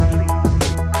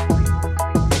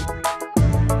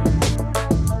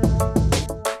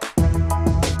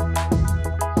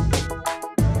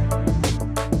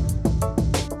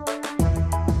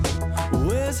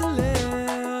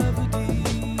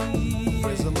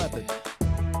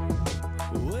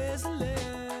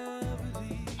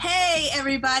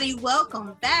everybody.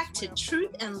 Welcome back to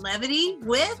Truth and Levity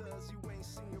with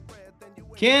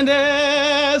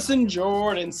Candace and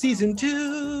Jordan, season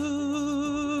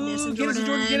 2.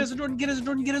 Jordan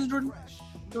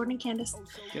and Candace.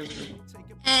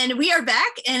 And we are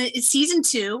back, and it's season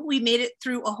 2. We made it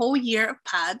through a whole year of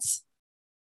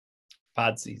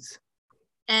Podsies.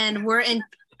 And we're in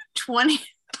 20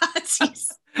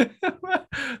 podsies.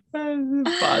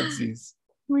 Podsies.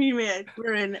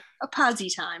 We're in a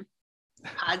podsy time.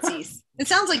 Podsies. It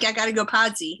sounds like I got to go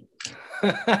podsy.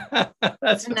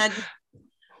 That's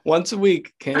once a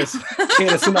week. Candace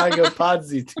and I go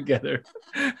podsy together.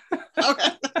 Okay.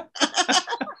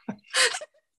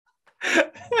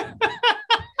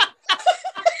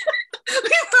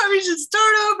 We probably should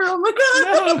start over. Oh my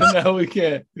god. No, we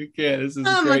can't. This is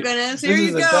oh great. My goodness. Here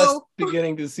this you is go. The best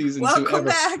beginning to season 2 ever. Welcome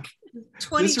back.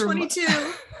 2022.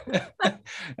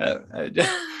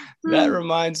 That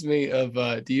reminds me of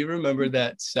do you remember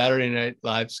that Saturday Night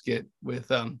Live skit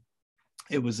with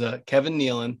it was Kevin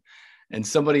Nealon and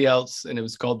somebody else, and it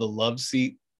was called The Love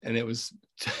Seat, and it was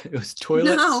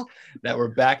toilets that were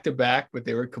back to back, but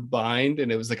they were combined,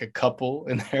 and it was like a couple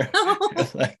in there.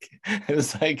 It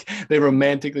was like they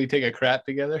romantically take a crap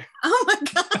together. Oh my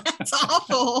god, that's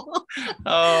awful.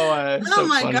 So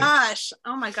my funny. gosh.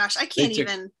 Oh my gosh. I can't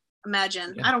even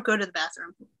imagine. Yeah. I don't go to the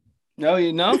bathroom. No,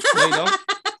 you don't.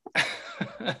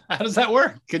 How does that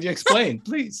work? Could you explain,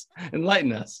 please?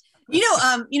 Enlighten us. You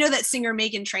know that singer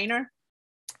Meghan Trainor?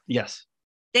 Yes.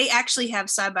 They actually have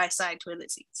side-by-side toilet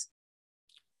seats.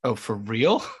 Oh, for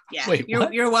real? Yeah. Wait,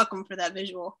 you're welcome for that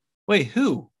visual. Wait,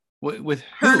 who? With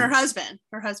who? Her and her husband.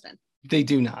 Her husband. They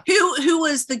do not. Who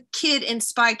was the kid in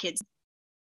Spy Kids?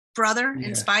 Brother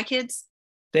in Spy Kids?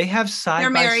 They have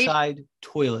side-by-side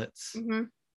toilets. Mm-hmm.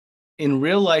 In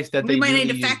real life that we might need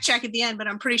to fact check at the end, but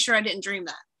I'm pretty sure I didn't dream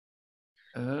that.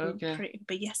 Okay.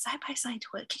 But yeah, side-by-side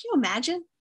toilet. Can you imagine?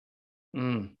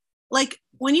 Mm. Like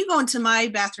when you go into my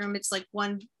bathroom, it's like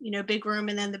one, big room,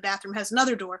 and then the bathroom has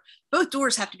another door. Both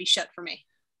doors have to be shut for me.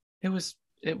 I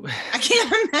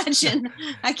can't imagine.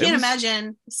 I can't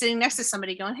imagine sitting next to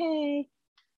somebody going, "Hey."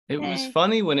 It was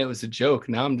funny when it was a joke.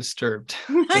 Now I'm disturbed.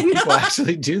 I know. People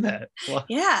actually do that. Well,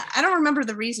 yeah, I don't remember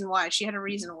the reason why. She had a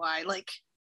reason why.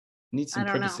 Need some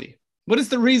privacy. What is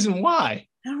the reason why?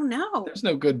 I don't know. There's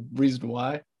no good reason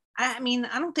why. I mean,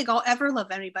 I don't think I'll ever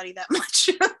love anybody that much.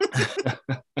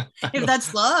 If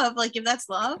that's love. I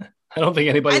don't think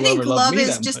anybody will ever love me that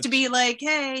much. I think love is just to be like,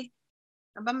 hey,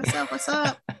 I'm by myself. What's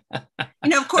up?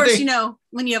 Of course,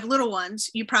 when you have little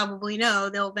ones, you probably know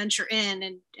they'll venture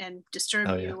in and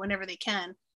disturb you whenever they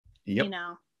can. Yep.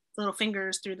 Little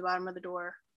fingers through the bottom of the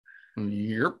door.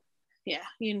 Yep. Yeah,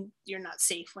 you're not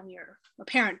safe when you're a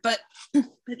parent, but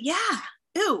yeah,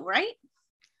 ew, right?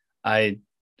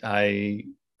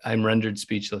 I'm rendered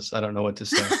speechless. I don't know what to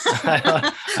say.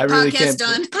 I really can't.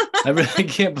 Done. I really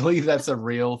can't believe that's a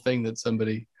real thing that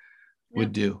somebody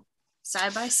would do.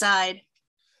 Side by side,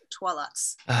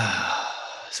 toilets.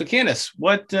 So Candace,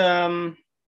 what are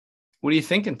you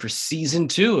thinking for season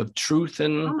 2 of Truth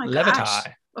and Levity?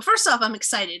 Well, first off, I'm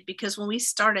excited because when we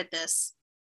started this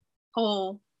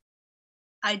whole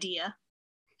idea,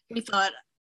 we thought,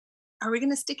 are we going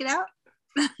to stick it out?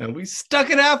 And we stuck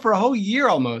it out for a whole year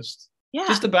almost. Yeah.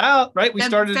 Just about, right? We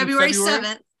started February in February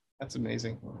 7th. That's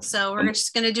amazing. So we're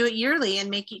just going to do it yearly and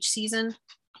make each season.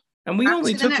 And we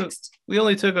only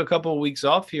took a couple of weeks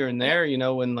off here and there,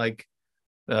 when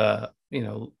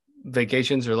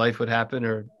vacations or life would happen,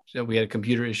 or we had a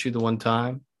computer issue the one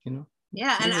time,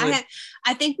 Yeah, and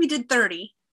I think we did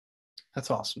 30. That's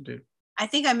awesome, dude. I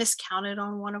think I miscounted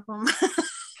on one of them.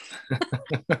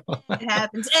 It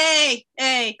happens. Hey.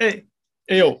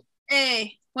 Yo.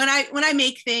 Hey. When I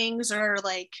make things, or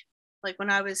like when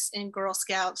I was in Girl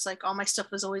Scouts, like all my stuff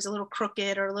was always a little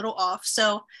crooked or a little off.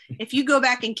 So if you go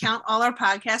back and count all our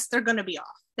podcasts, they're going to be off.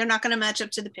 They're not going to match up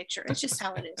to the picture. It's just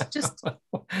how it is. Just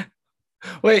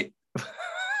wait.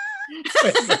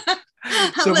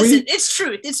 So listen, it's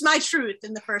truth. It's my truth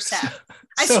in the first half.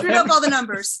 I screwed up all the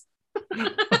numbers.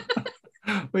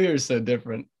 We are so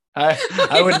different.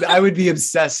 I would be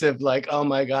obsessive, like, oh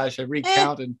my gosh, I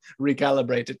recount and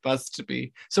recalibrate. It must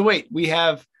be. So wait,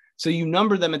 so you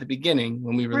number them at the beginning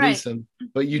when we release them,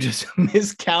 but you just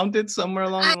miscounted somewhere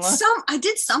along the line? I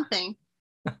did something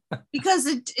because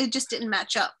it just didn't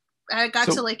match up. I got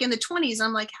to in the 20s.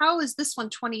 I'm like, how is this one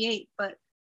 28? But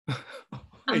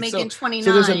I'm making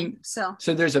 29. So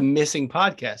there's a missing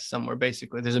podcast somewhere,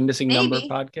 basically. There's a missing number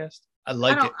podcast. I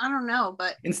it. I don't know,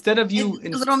 but instead of you, a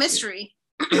little mystery.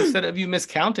 Instead of you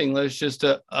miscounting, there's just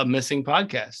a missing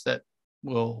podcast that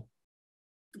will.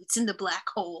 It's in the black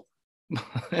hole.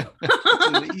 It's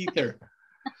in the ether.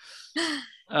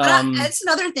 That's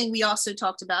another thing we also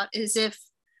talked about is if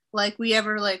like we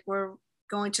ever like were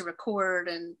going to record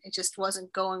and it just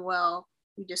wasn't going well,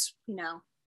 we just,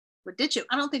 would ditch it.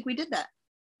 I don't think we did that.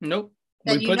 Nope.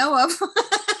 That you know of.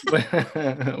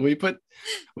 we put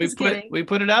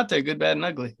it out there, good, bad, and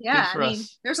ugly. Yeah, I mean,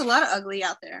 there's a lot of ugly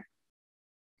out there.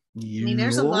 I mean,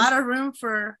 there's a lot of room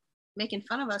for making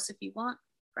fun of us if you want,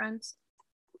 friends.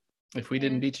 If we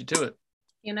didn't beat you to it.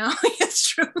 It's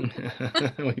true.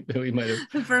 we might have.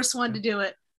 The first one to do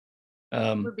it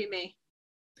would be me.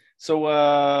 So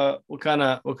what kind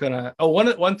of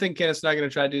one thing Candace and I are going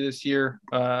to try to do this year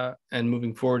and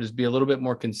moving forward is be a little bit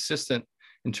more consistent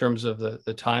in terms of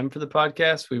the time for the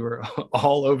podcast. We were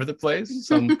all over the place.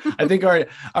 So I think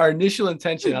our initial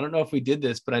intention, I don't know if we did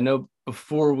this, but I know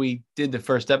before we did the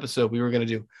first episode, we were going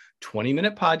to do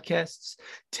 20-minute podcasts,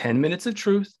 10 minutes of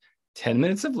truth, 10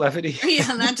 minutes of levity. Yeah,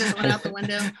 and that just went out the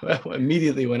window. Well,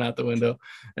 immediately went out the window.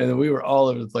 And then we were all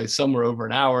over the place. Some were over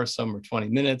an hour, some were 20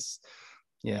 minutes.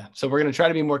 Yeah. So we're going to try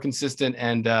to be more consistent.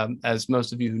 And as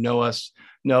most of you who know us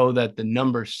know that the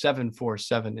number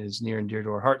 747 is near and dear to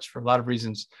our hearts for a lot of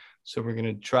reasons. So we're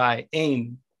going to try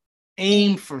aim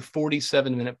for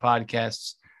 47-minute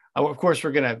podcasts. Of course,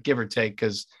 we're going to give or take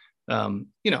because,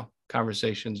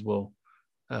 conversations will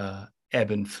ebb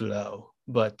and flow.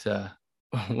 But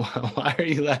why are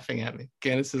you laughing at me?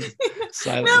 Candace is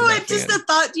silent. No, it's just the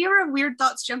thought. Do you ever have weird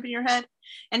thoughts jump in your head?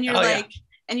 And you're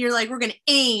we're going to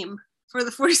aim for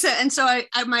the 47. And so I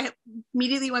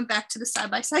immediately went back to the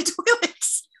side-by-side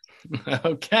toilets.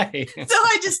 Okay. So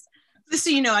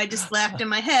I just laughed in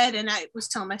my head and I was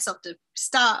telling myself to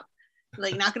stop,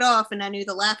 like knock it off. And I knew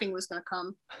the laughing was going to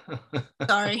come.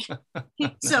 Sorry.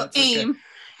 So aim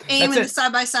in the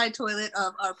side-by-side toilet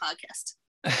of our podcast.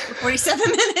 For 47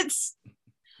 minutes.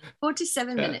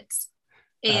 47 minutes.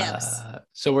 AMs.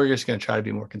 So we're just going to try to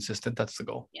be more consistent. That's the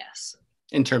goal. Yes.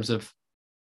 In terms of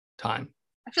time.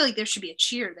 I feel like there should be a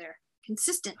cheer there.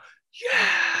 Consistent.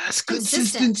 Yes,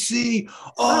 consistency.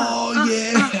 Oh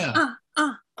yeah.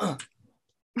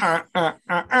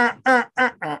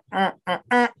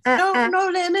 No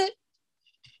limit.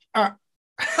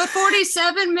 For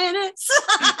 47 minutes.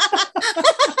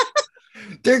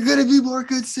 They're gonna be more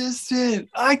consistent.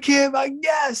 I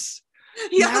guess.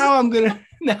 Yeah.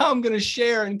 Now I'm gonna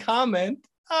share and comment.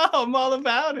 Oh, I'm all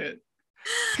about it.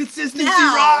 Consistency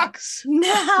rocks.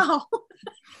 Now.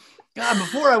 God,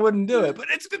 before I wouldn't do it, but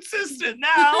it's consistent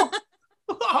now.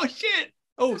 Oh shit.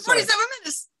 Oh, sorry. 47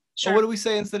 minutes. Sure. Oh, what do we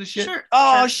say instead of shit? Shirt.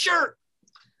 Oh, shirt.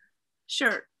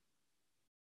 Shirt.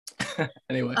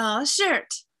 Anyway. Oh,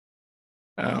 shirt.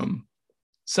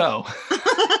 So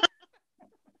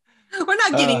we're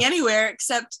not getting anywhere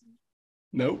except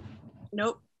Nope.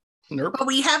 But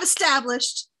we have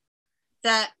established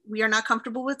that we are not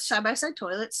comfortable with side-by-side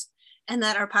toilets and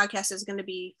that our podcast is going to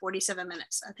be 47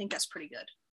 minutes. I think that's pretty good.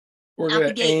 We're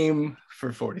going to aim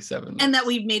for 47 minutes. And that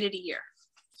we've made it a year.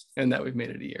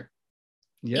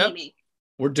 Yep. Amy.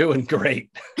 We're doing great.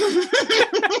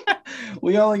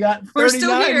 We only got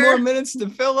 39 more minutes to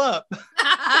fill up.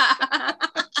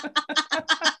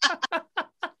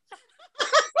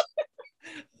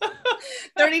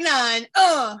 39.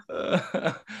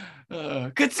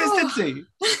 Consistency.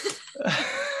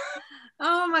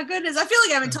 Oh my goodness. I feel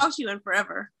like I haven't talked to you in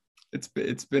forever. It's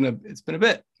been a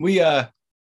bit. We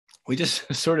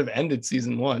just sort of ended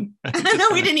season 1. No,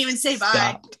 we didn't even say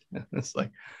bye. It's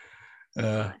like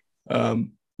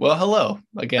well, hello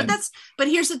again. But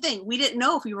here's the thing. We didn't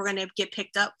know if we were going to get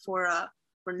picked up for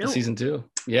renewal. Season 2.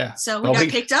 Yeah. So we got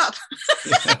picked up.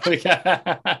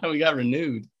 We got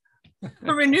renewed.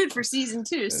 We're renewed for season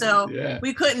 2. So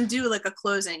we couldn't do like a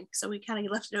closing. So we kind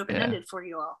of left it open-ended for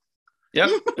you all. Yep.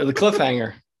 The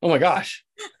cliffhanger. Oh my gosh.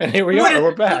 And here we are.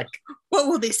 We're back. What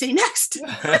will they say next?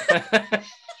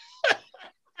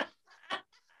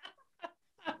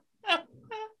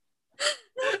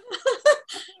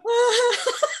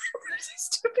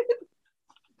 Stupid.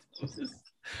 This is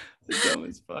the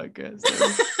dumbest podcast.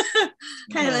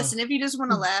 Hey, listen, if you just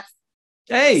want to laugh.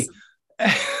 Hey.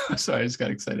 Sorry, I just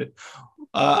got excited.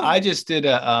 I just did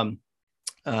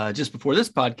just before this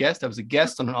podcast, I was a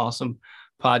guest on an awesome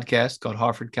podcast called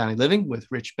Harford County Living with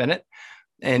Rich Bennett.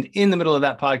 And in the middle of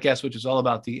that podcast, which is all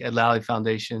about the Ed Lally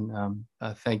Foundation,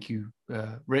 thank you,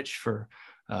 Rich, for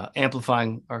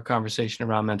amplifying our conversation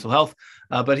around mental health.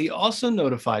 But he also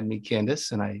notified me,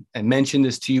 Candace, and I mentioned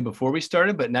this to you before we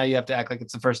started, but now you have to act like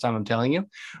it's the first time I'm telling you.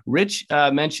 Rich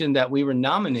mentioned that we were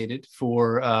nominated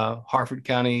for Harford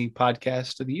County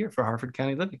Podcast of the Year for Harford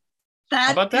County Living.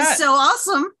 How about that? Is so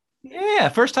awesome. Yeah,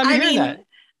 first time hearing that.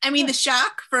 I mean, the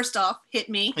shock, first off, hit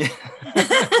me.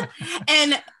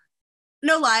 And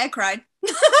no lie, I cried.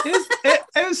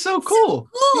 It was so cool.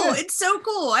 Cool. Yeah. It's so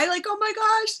cool. I like, oh my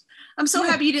gosh. I'm so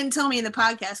happy you didn't tell me in the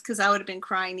podcast because I would have been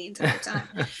crying the entire time.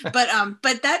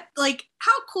 But that, like,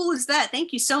 how cool is that?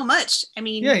 Thank you so much. I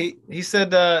mean, Yeah, he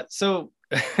said so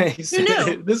he said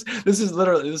knew? this is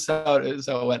literally this is how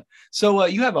it went. So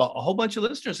you have a whole bunch of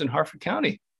listeners in Harford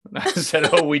County. And I said,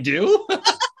 oh, we do?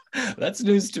 That's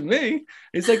news to me.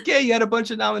 He's like, yeah, you had a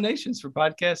bunch of nominations for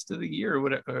podcast of the year or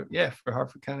whatever. Yeah, for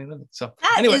Harford County Living. So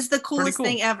that anyway, is the coolest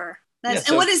thing ever.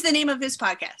 And what is the name of his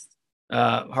podcast?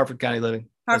 Harford County Living.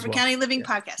 Harford County Living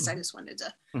Podcast. I just wanted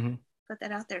to put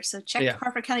that out there. So check the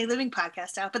Harford County Living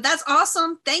Podcast out. But that's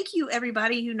awesome. Thank you,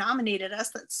 everybody who nominated us.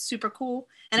 That's super cool.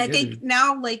 And I think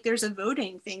now, like, there's a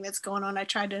voting thing that's going on. I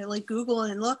tried to, like, Google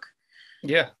and look.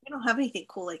 Yeah, we don't have anything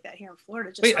cool like that here in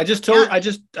Florida. Wait, I just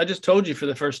told you for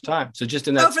the first time. So just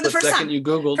in that for the first second, time. you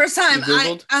Googled. First time,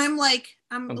 Googled? I'm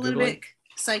a little bit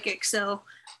psychic, so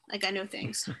like I know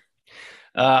things.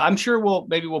 I'm sure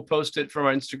we'll post it from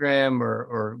our Instagram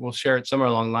or we'll share it somewhere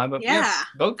along the line. But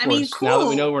vote for us. Cool. Now that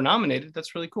we know we're nominated,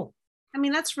 that's really cool. I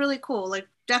mean, that's really cool. Like,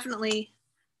 definitely,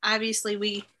 obviously,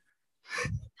 we,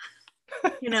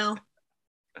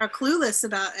 are clueless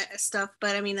about stuff,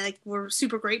 but I mean, like, we're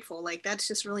super grateful. Like, that's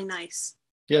just really nice.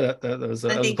 Yeah, that was.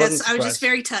 I was just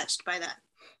very touched by that.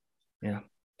 Yeah.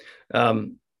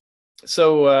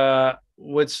 So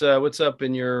what's up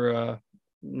in your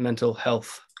mental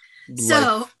health life?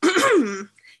 So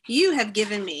you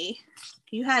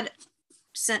had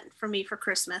sent for me for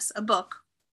Christmas a book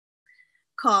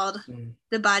called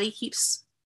The Body Keeps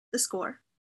the Score.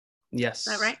 Yes.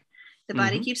 Is that right? The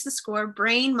Body Keeps the Score,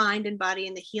 Brain, Mind, and Body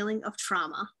in the Healing of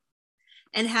Trauma.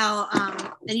 And how,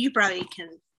 and you probably can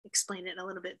explain it a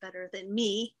little bit better than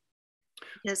me,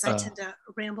 because I tend to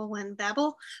ramble and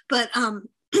babble. But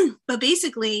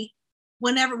basically,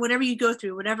 whatever you go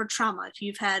through, whatever trauma, if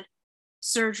you've had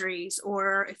surgeries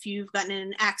or if you've gotten in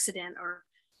an accident or,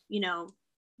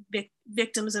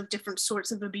 victims of different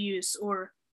sorts of abuse,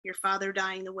 or your father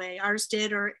dying the way ours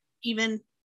did, or even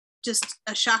just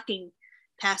a shocking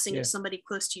passing of somebody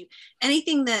close to you,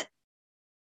 anything that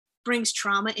brings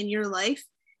trauma in your life,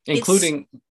 including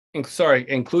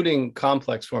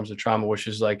complex forms of trauma, which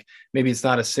is like maybe it's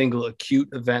not a single acute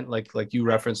event like you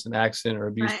referenced, an accident or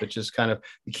abuse, but just kind of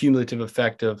the cumulative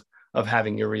effect of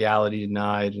having your reality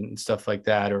denied and stuff like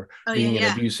that, or being in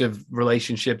an abusive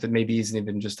relationship that maybe isn't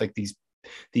even just like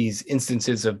these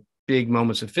instances of big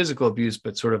moments of physical abuse,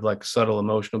 but sort of like subtle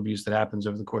emotional abuse that happens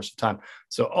over the course of time.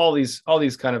 So all these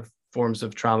kind of forms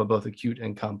of trauma, both acute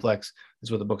and complex,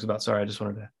 is what the book's about. Sorry, I just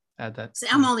wanted to add that. So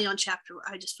I'm only on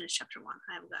I just finished chapter 1.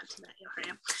 I haven't gotten to that yet. I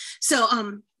am. So,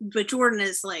 but Jordan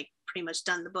is like pretty much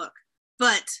done the book.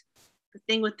 But the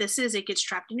thing with this is it gets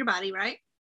trapped in your body, right?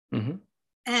 Mm-hmm.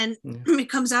 And it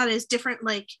comes out as different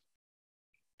like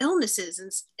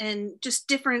illnesses and just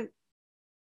different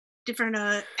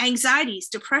anxieties,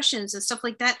 depressions, and stuff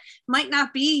like that. Might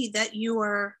not be that you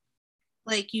are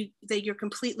that you're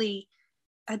completely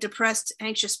a depressed,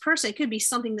 anxious person. It could be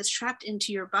something that's trapped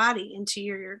into your body, into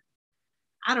your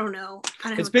I don't know.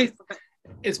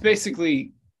 It's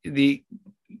basically the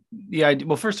idea.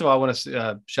 Well, first of all, I want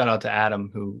to shout out to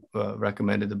Adam, who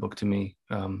recommended the book to me.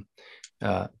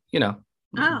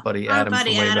 Buddy Adam from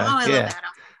way back. I love Adam.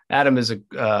 Adam is an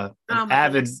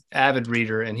avid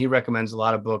reader, and he recommends a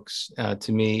lot of books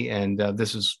to me. And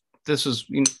this was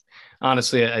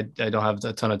honestly, I don't have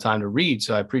a ton of time to read,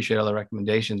 so I appreciate all the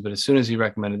recommendations. But as soon as he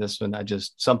recommended this one,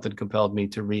 something compelled me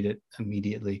to read it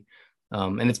immediately.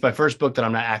 And it's my first book that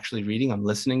I'm not actually reading; I'm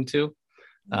listening to.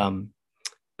 And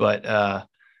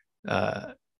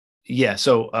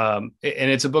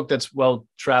it's a book that's well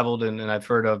traveled and I've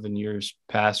heard of in years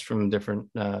past from different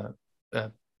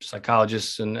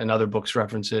psychologists and other books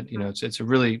reference it. It's a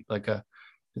really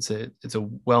it's a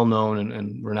well-known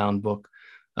and renowned book.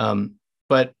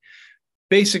 But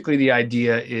basically the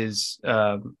idea is,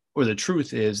 or the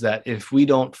truth is, that if we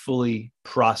don't fully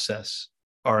process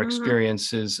our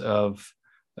experiences of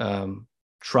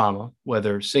trauma,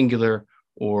 whether singular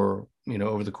or,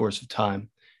 over the course of time,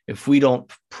 if we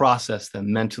don't process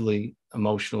them mentally,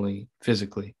 emotionally,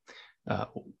 physically,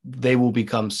 they will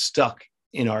become stuck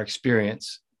in our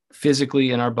experience,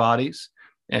 physically in our bodies.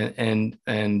 And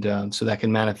so that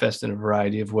can manifest in a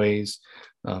variety of ways,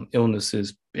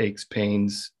 illnesses, aches,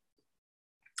 pains,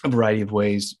 a variety of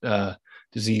ways,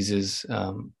 diseases,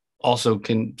 also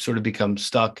can sort of become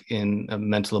stuck in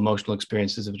mental, emotional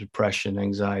experiences of depression,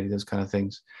 anxiety, those kind of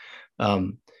things.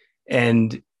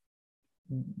 And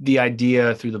the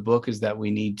idea through the book is that we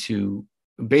need to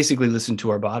basically listen to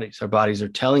our bodies. Our bodies are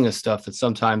telling us stuff that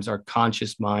sometimes our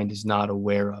conscious mind is not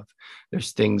aware of.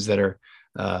 There's things that are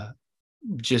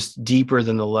just deeper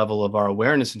than the level of our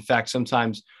awareness. In fact,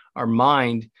 sometimes our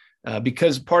mind,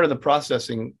 because part of the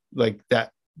processing like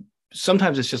that,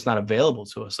 sometimes it's just not available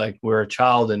to us. Like we're a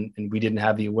child and we didn't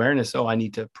have the awareness. Oh, I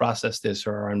need to process this,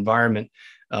 or our environment,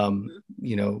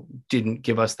 didn't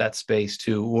give us that space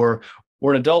to, or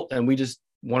we're an adult and we just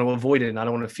want to avoid it and I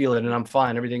don't want to feel it and I'm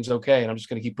fine. Everything's okay. And I'm just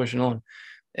going to keep pushing on.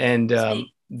 And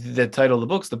the title of the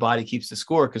book's The Body Keeps the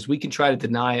Score, because we can try to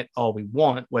deny it all we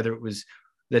want, whether it was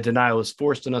the denial was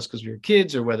forced on us because we were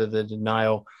kids, or whether the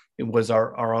denial, it was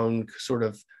our own sort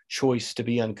of choice to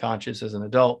be unconscious as an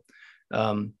adult.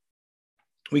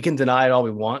 We can deny it all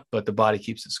we want, but the body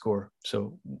keeps the score.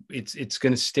 So it's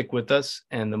going to stick with us.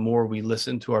 And the more we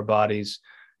listen to our bodies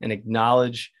and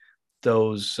acknowledge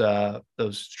those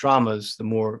traumas, the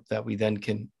more that we then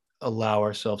can allow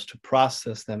ourselves to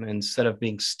process them, instead of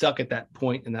being stuck at that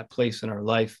point in that place in our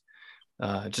life,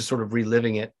 just sort of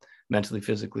reliving it mentally,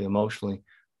 physically, emotionally.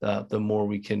 The more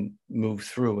we can move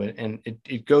through it. And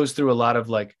it goes through a lot of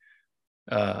like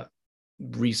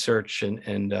research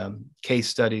and case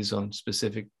studies on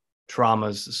specific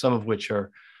traumas, some of which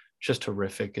are just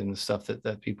horrific, and the stuff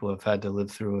that people have had to live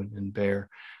through and bear.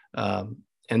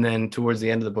 And then towards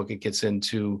the end of the book, it gets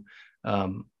into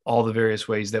all the various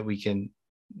ways that we can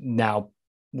now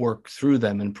work through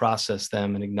them and process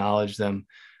them and acknowledge them.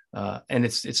 And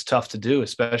it's tough to do,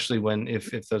 especially when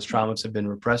if those traumas have been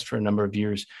repressed for a number of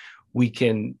years. We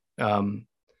can,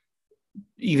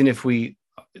 even if we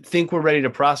think we're ready to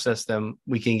process them,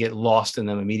 we can get lost in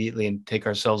them immediately and take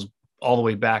ourselves all the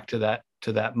way back to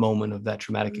that moment of that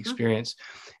traumatic experience.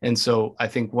 And so I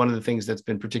think one of the things that's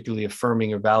been particularly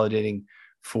affirming or validating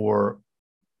for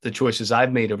the choices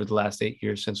I've made over the last 8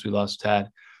 years since we lost Tad,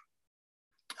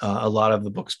 a lot of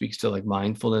the book speaks to like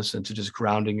mindfulness and to just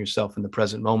grounding yourself in the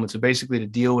present moment. So basically, to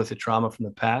deal with the trauma from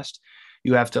the past,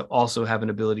 you have to also have an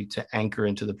ability to anchor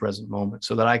into the present moment,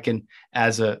 so that I can,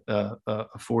 as a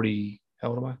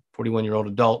 41-year-old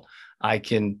adult, I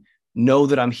can know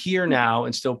that I'm here now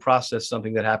and still process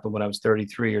something that happened when I was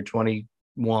 33 or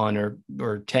 21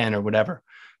 or 10 or whatever.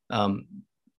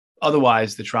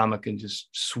 Otherwise, the trauma can just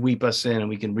sweep us in and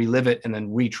we can relive it and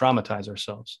then re-traumatize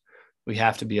ourselves. We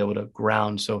have to be able to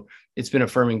ground. So it's been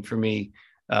affirming for me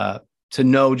to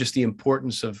know just the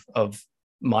importance of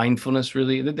mindfulness.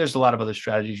 Really, there's a lot of other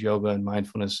strategies, yoga and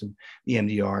mindfulness and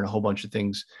EMDR and a whole bunch of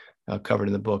things covered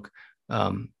in the book.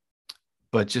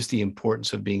 But just the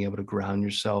importance of being able to ground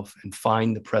yourself and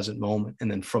find the present moment.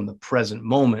 And then from the present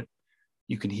moment,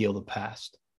 you can heal the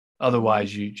past.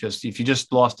 Otherwise, if you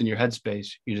just lost in your headspace,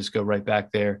 you just go right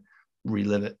back there,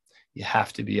 relive it. You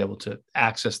have to be able to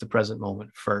access the present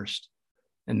moment first,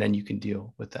 and then you can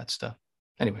deal with that stuff.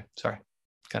 Anyway, sorry,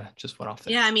 kind of just went off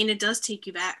there. Yeah, I mean, it does take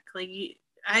you back. Like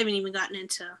I haven't even gotten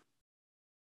into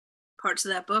parts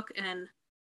of that book, and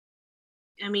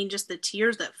I mean, just the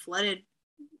tears that flooded.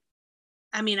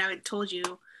 I mean, I told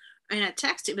you in a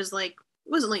text, it wasn't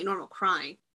like normal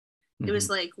crying. Mm-hmm. It was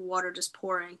like water just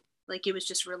pouring, like it was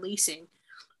just releasing.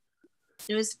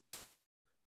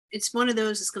 It's one of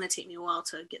those. It's going to take me a while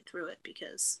to get through it,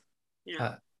 because, you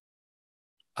know,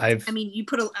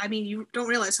 you don't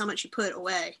realize how much you put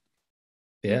away.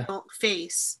 Yeah. You don't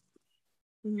face,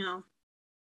 you know,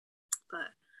 but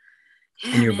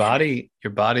yeah, and your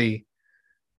body,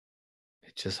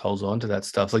 it just holds on to that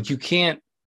stuff. Like you can't,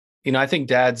 I think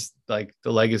Dad's like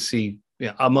the legacy,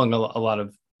 among a lot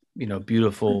of,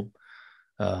 beautiful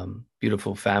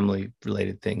family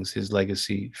related things. His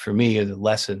legacy for me, or the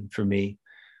lesson for me,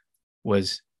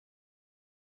 was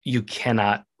you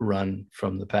cannot run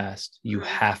from the past. You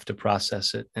have to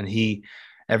process it. And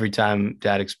every time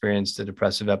Dad experienced a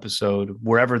depressive episode,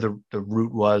 wherever the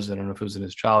root was, I don't know if it was in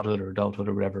his childhood or adulthood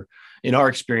or whatever, in our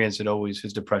experience,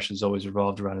 his depressions always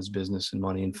revolved around his business and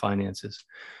money and finances.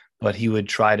 But he would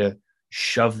try to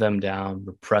shove them down,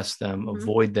 repress them,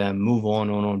 avoid them, move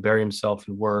on, bury himself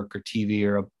in work or TV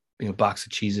or a box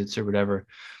of Cheez-Its or whatever,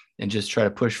 and just try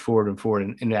to push forward and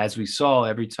forward. And as we saw,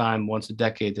 every time, once a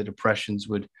decade, the depressions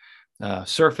would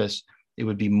surface, it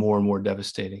would be more and more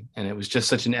devastating. And it was just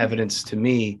such an evidence to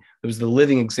me. It was the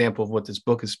living example of what this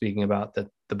book is speaking about, that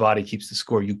the body keeps the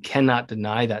score. You cannot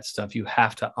deny that stuff. You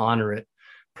have to honor it,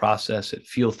 process it,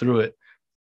 feel through it.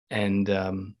 And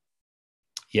I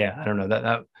don't know,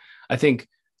 that I think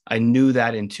I knew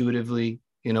that intuitively,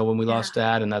 when we lost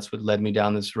Dad, and that's what led me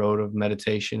down this road of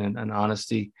meditation and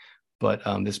honesty. But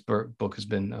this book has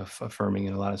been affirming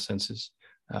in a lot of senses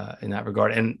in that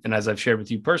regard. And as I've shared with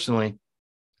you personally,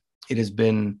 it has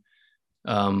been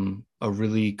a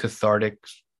really cathartic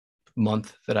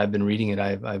month that I've been reading it.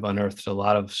 I've unearthed a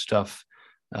lot of stuff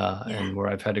and where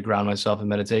I've had to ground myself in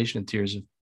meditation, and tears have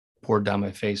poured down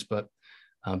my face. But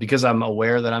because I'm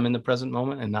aware that I'm in the present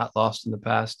moment and not lost in the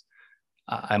past.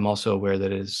 I'm also aware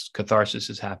that catharsis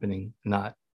is happening.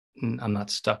 I'm not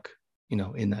stuck,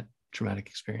 in that traumatic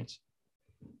experience.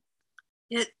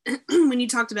 When you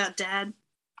talked about dad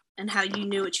and how you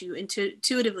knew what you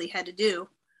intuitively had to do,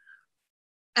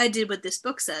 I did what this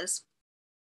book says.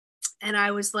 And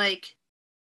I was like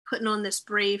putting on this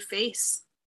brave face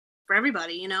for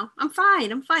everybody, I'm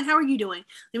fine. How are you doing?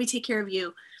 Let me take care of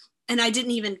you. And I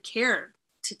didn't even care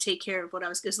to take care of what I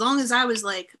was, as long as I was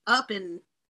like up and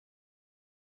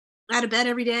out of bed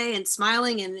every day and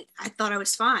smiling, and I thought I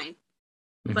was fine.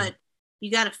 Mm-hmm. But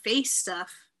you got to face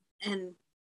stuff and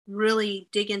really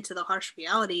dig into the harsh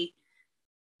reality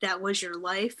that was your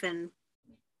life, and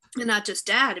not just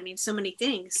dad. I mean, so many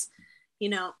things,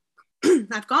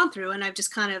 I've gone through, and I've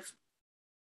just kind of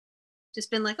just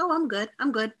been like, oh, I'm good.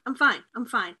 I'm fine.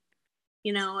 Don't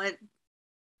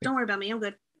worry about me. I'm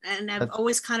good. And I've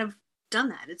always kind of done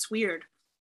that. It's weird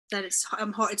that it's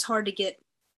hard to get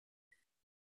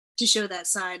to show that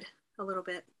side a little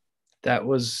bit. That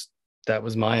was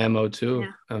my MO too,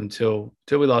 until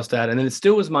we lost dad. And then it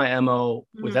still was my MO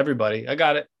with everybody. I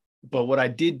got it. But what I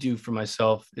did do for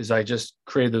myself is I just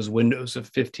created those windows of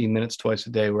 15 minutes twice a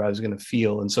day where I was going to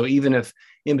feel. And so even if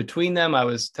in between them, I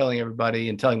was telling everybody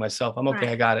and telling myself, I'm okay, right,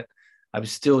 I got it, I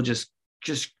was still just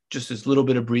this little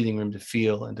bit of breathing room to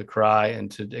feel and to cry and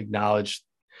to acknowledge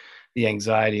the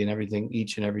anxiety and everything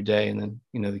each and every day. And then,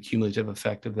 the cumulative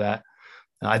effect of that.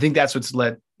 I think that's what's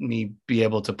let me be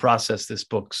able to process this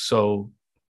book. So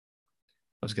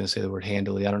I was going to say the word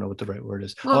handily. I don't know what the right word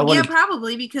is. Well,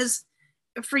 probably, because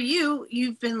for you,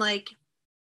 you've been like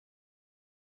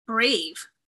brave,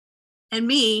 and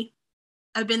me,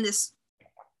 I've been this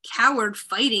coward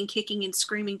fighting, kicking and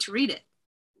screaming to read it.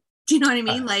 Do you know what I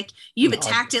mean? Like you've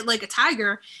attacked it like a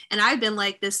tiger, and I've been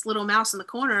like this little mouse in the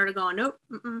corner to going, nope.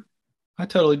 Mm-mm. I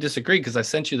totally disagree, because I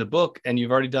sent you the book and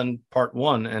you've already done part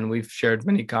 1, and we've shared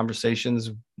many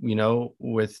conversations,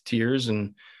 with tears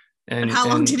and how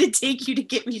long did it take you to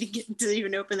get me to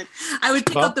even open it? I would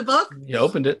pick up the book. You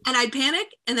opened it. And I'd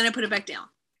panic, and then I put it back down.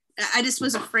 I just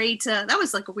was afraid to. That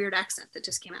was like a weird accent that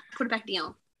just came out. Put it back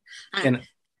down.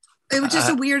 It was just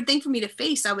a weird thing for me to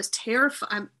face. I was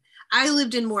terrified. I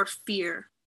lived in more fear,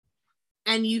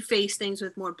 and you face things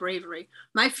with more bravery.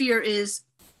 My fear is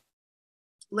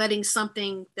letting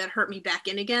something that hurt me back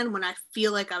in again when I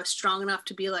feel like I was strong enough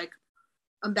to be like,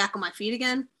 I'm back on my feet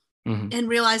again. Mm-hmm. And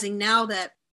realizing now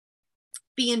that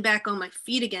being back on my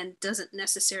feet again doesn't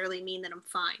necessarily mean that I'm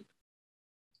fine.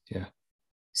 Yeah.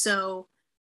 So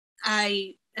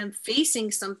I am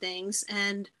facing some things,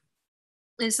 and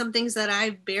some things that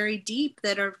I've buried deep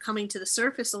that are coming to the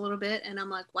surface a little bit. And I'm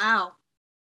like, wow.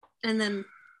 And then,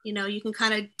 you can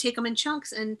kind of take them in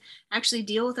chunks and actually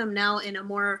deal with them now in a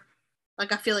more,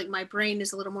 like, I feel like my brain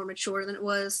is a little more mature than it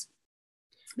was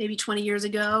maybe 20 years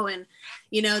ago. And,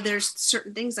 there's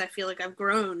certain things I feel like I've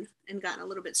grown and gotten a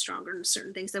little bit stronger, and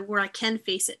certain things that where I can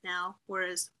face it now,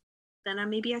 whereas then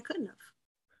maybe I couldn't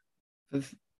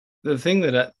have. The thing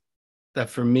that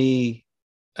for me,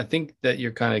 I think that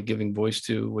you're kind of giving voice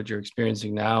to what you're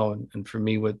experiencing now. And for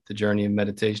me, what the journey of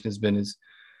meditation has been is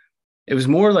it was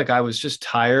more like I was just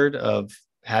tired of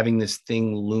having this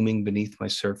thing looming beneath my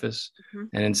surface. Mm-hmm.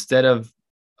 And instead of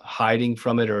hiding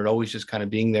from it or it always just kind of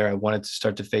being there, I wanted to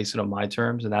start to face it on my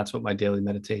terms. And that's what my daily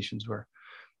meditations were.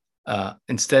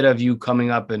 Instead of you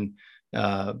coming up and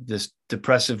this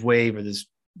depressive wave or this,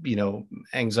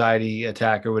 anxiety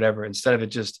attack or whatever, instead of it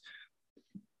just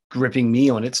gripping me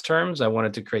on its terms, I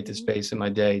wanted to create this space in my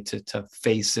day to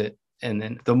face it. And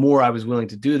then the more I was willing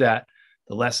to do that,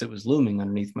 the less it was looming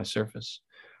underneath my surface.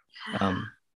 I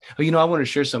want to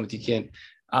share something with you, Ken.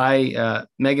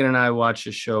 Megan and I watched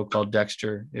a show called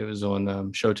Dexter. It was on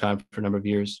Showtime for a number of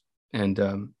years.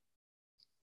 And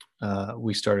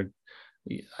we started,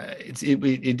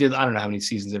 it did, I don't know how many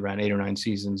seasons it ran, 8 or 9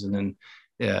 seasons. And then,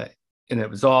 and it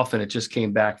was off, and it just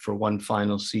came back for one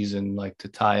final season, like to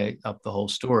tie up the whole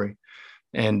story.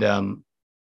 And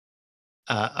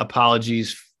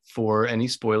apologies for any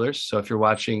spoilers. So if you're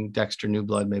watching Dexter New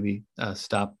Blood, maybe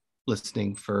stop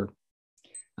listening for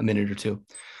a minute or two.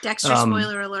 Dexter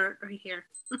spoiler alert right here.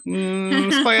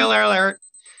 Spoiler alert.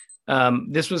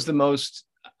 This was the most,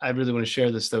 I really want to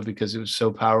share this though, because it was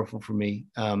so powerful for me.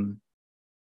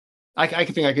 I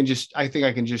think I can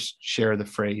just share the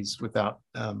phrase without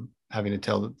having to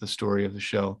tell the story of the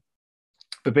show.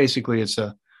 But basically, it's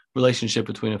a relationship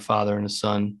between a father and a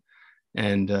son,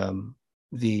 and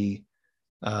the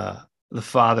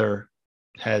father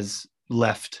has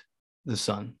left the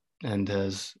son and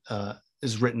has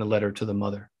written a letter to the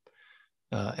mother,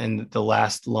 and the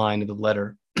last line of the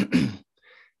letter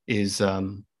is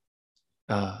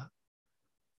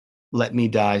let me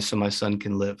die so my son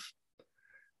can live.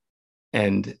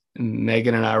 And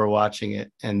Megan and I were watching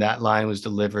it, and that line was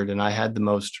delivered, and I had the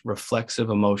most reflexive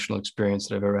emotional experience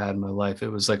that I've ever had in my life. It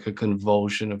was like a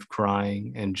convulsion of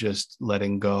crying and just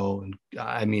letting go. And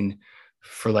I mean,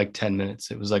 for like 10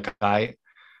 minutes, it was like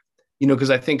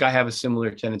because I think I have a similar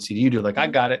tendency to you do. Like, I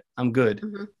got it, I'm good.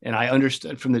 Mm-hmm. And I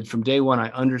understood from day one, I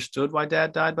understood why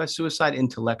dad died by suicide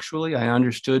intellectually. I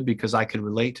understood because I could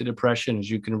relate to depression, as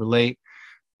you can relate.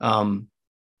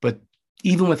 But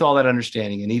even with all that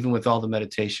understanding, and even with all the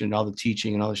meditation and all the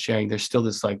teaching and all the sharing, there's still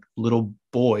this like little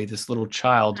boy, this little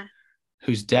child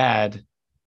whose dad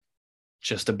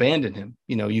just abandoned him.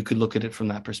 You could look at it from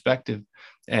that perspective.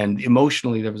 And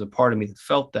emotionally, there was a part of me that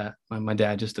felt that my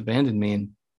dad just abandoned me. And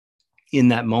in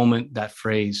that moment, that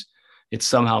phrase, it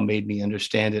somehow made me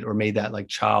understand it, or made that like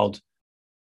child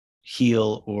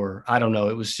heal, or I don't know.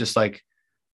 It was just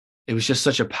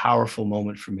such a powerful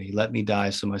moment for me. Let me die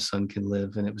so my son can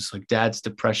live. And it was like dad's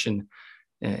depression,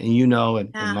 and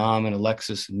and mom and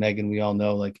Alexis and Megan, we all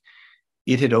know, like,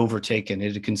 it had overtaken,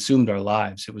 it had consumed our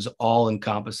lives. It was all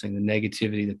encompassing, the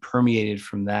negativity that permeated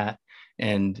from that.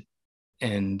 And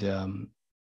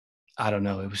I don't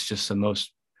know, it was just the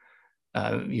most,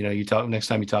 next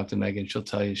time you talk to Megan, she'll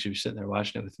tell you she was sitting there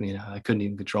watching it with me, and I couldn't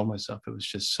even control myself. It was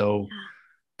just so,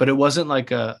 but it wasn't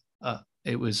like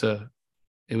it was a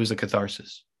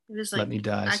catharsis. It was like, let me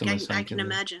die. I can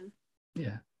imagine.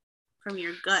 Yeah. From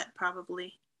your gut,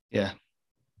 probably. Yeah.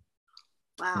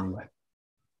 Wow. Anyway.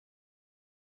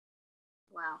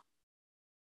 Wow.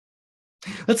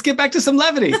 Let's get back to some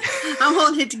levity. I'm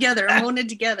holding it together.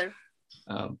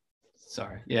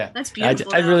 Sorry. Yeah. That's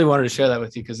beautiful. I really wanted to share that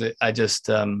with you because it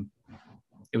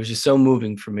was just so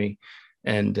moving for me.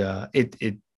 And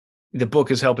the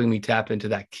book is helping me tap into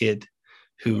that kid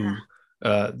who,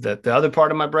 the other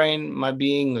part of my brain, my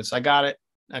being was, I got it.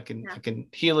 I can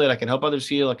heal it. I can help others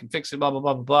heal. I can fix it, blah, blah,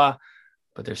 blah, blah, blah.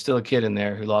 But there's still a kid in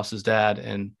there who lost his dad.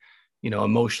 And,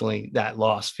 emotionally, that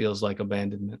loss feels like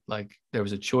abandonment. Like there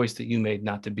was a choice that you made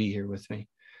not to be here with me,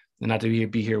 and not to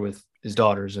be here with his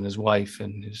daughters and his wife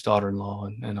and his daughter-in-law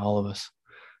and all of us.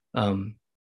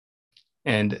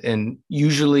 And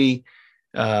usually,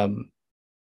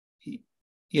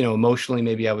 emotionally,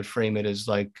 maybe I would frame it as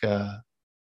like,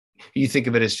 you think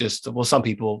of it as just, well, some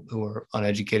people who are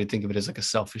uneducated think of it as like a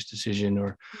selfish decision,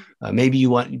 or maybe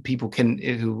you want people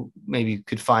who maybe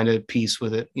could find a peace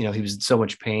with it. He was in so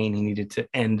much pain, he needed to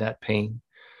end that pain.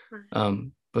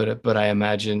 But I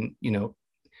imagine,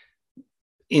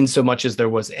 in so much as there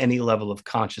was any level of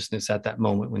consciousness at that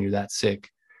moment when you're that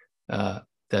sick, that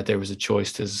there was a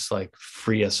choice to just like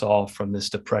free us all from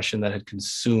this depression that had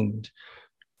consumed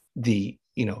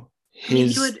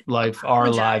his life, our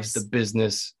lives, the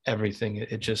business, everything.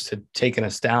 It just had taken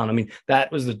us down. I mean,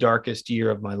 that was the darkest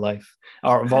year of my life,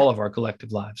 of all of our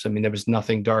collective lives. I mean, there was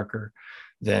nothing darker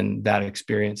than that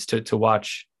experience to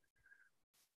watch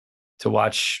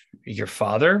your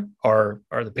father, or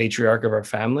the patriarch of our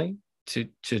family, to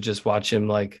just watch him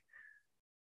like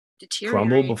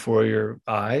crumble before your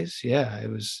eyes. Yeah, it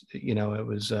was,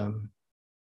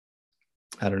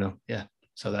 I don't know. Yeah.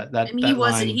 So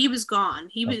he was gone.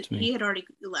 He had already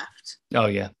left. Oh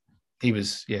yeah. He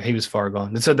was far gone.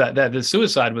 And so that the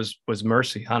suicide was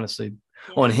mercy, honestly,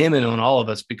 on him and on all of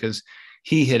us, because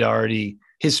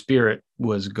his spirit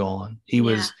was gone. He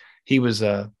was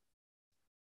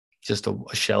just a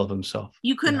shell of himself.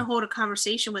 You couldn't hold a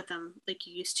conversation with him like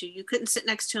you used to. You couldn't sit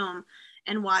next to him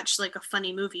and watch like a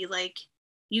funny movie. Like,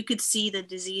 you could see the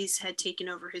disease had taken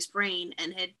over his brain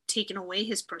and had taken away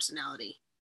his personality.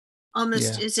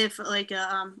 Almost as if like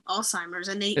Alzheimer's.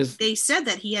 And they said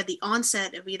that he had the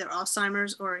onset of either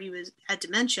Alzheimer's or he had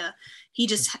dementia. He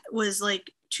just was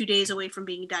like 2 days away from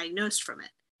being diagnosed from it.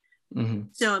 Mm-hmm.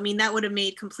 So, I mean, that would have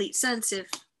made complete sense if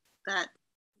that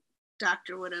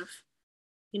doctor would have,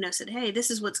 said, hey, this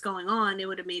is what's going on. It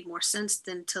would have made more sense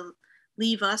than to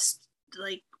leave us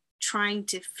like trying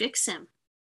to fix him.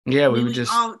 Yeah, we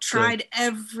all tried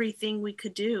everything we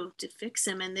could do to fix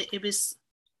him. And it was...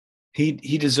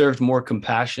 He deserved more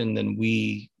compassion than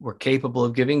we were capable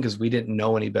of giving, because we didn't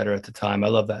know any better at the time. I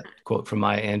love that quote from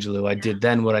Maya Angelou. I did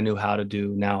then what I knew how to do.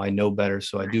 Now I know better,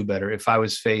 so I do better. If I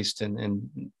was faced and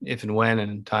if and when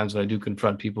and times when I do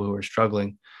confront people who are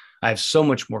struggling, I have so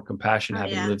much more compassion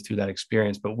having lived through that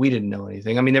experience. But we didn't know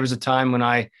anything. I mean, there was a time when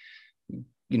I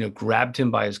grabbed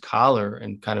him by his collar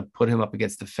and kind of put him up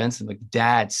against the fence and like,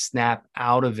 Dad, snap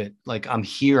out of it. Like, I'm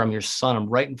here. I'm your son. I'm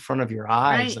right in front of your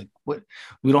eyes. Right. Like, what?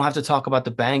 We don't have to talk about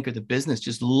the bank or the business.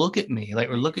 Just look at me. Like,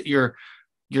 or look at your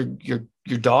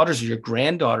your daughters or your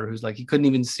granddaughter who's like, he couldn't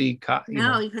even see,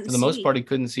 No, you couldn't for the most part, he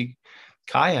couldn't see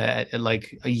Kaya at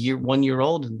like 1 year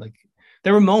old. And like,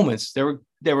 there were moments, there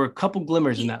were a couple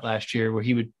glimmers in that last year where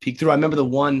he would peek through. I remember the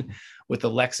one with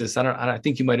Alexis. I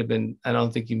think you might've been, I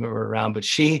don't think you were around, but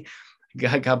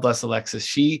God bless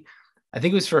Alexis. I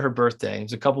think it was for her birthday. It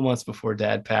was a couple months before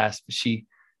Dad passed, but she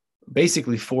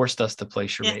basically forced us to play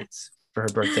charades for her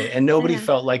birthday. And nobody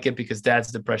felt like it because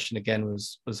Dad's depression again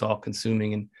was all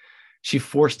consuming. And she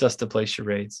forced us to play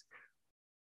charades.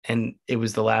 And it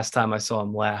was the last time I saw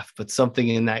him laugh, but something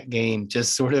in that game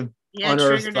just sort of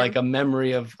unearthed like a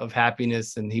memory of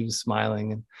happiness. And he was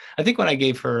smiling. And I think when I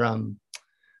gave her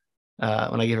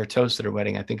toast at her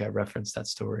wedding, I think I referenced that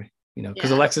story,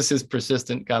 because Alexis is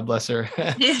persistent, God bless her.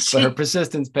 But her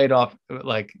persistence paid off.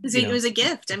 Like, it was a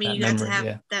gift. I mean, you got to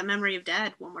have that memory of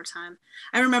Dad one more time.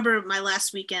 I remember my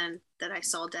last weekend that I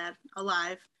saw Dad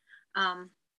alive.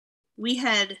 We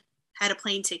had a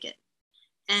plane ticket,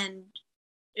 and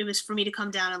it was for me to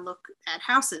come down and look at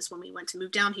houses when we went to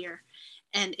move down here.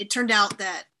 And it turned out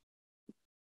that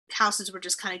houses were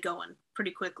just kind of going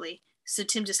pretty quickly. So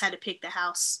Tim just had to pick the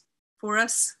house for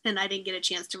us, and I didn't get a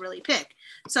chance to really pick.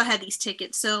 So I had these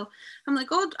tickets. So I'm like,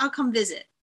 oh, I'll come visit.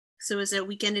 So it was a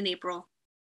weekend in April,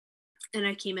 and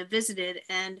I came and visited,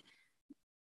 and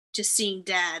just seeing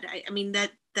Dad, I mean,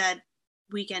 that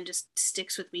weekend just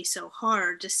sticks with me so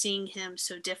hard, just seeing him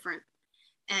so different.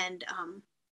 And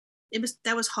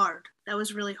that was hard. That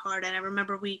was really hard. And I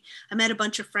remember I met a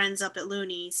bunch of friends up at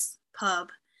Looney's pub,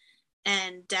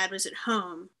 and Dad was at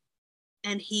home,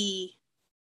 and he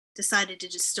decided to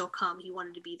just still come. He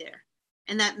wanted to be there.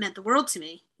 And that meant the world to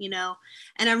me,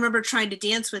 And I remember trying to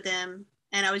dance with him,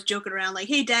 and I was joking around like,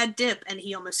 hey, Dad, dip. And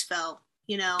he almost fell,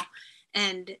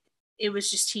 and it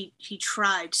was just, he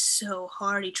tried so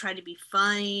hard. He tried to be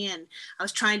funny, and I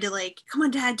was trying to like, come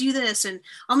on, Dad, do this. And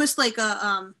almost like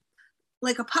a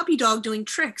puppy dog doing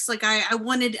tricks. Like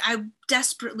I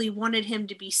desperately wanted him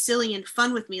to be silly and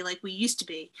fun with me like we used to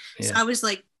be. Yeah. So I was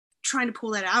like trying to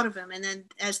pull that out of him. And then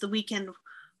as the weekend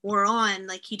wore on,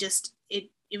 like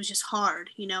it was just hard,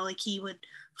 like he would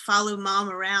follow Mom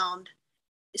around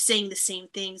saying the same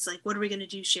things. Like, what are we going to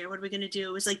do, Cher? What are we going to do?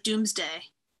 It was like doomsday,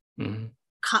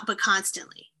 but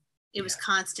constantly. It was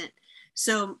constant.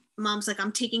 So Mom's like,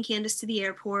 I'm taking Candace to the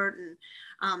airport. And,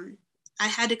 I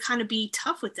had to kind of be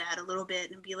tough with Dad a little bit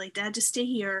and be like, Dad, just stay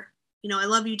here. I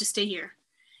love you, just stay here.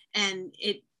 And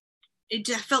it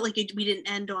just felt like we didn't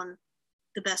end on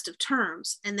the best of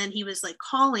terms. And then he was like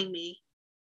calling me,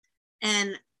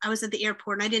 and I was at the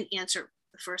airport, and I didn't answer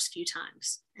the first few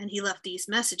times. And he left these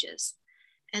messages,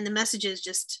 and the messages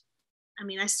just, I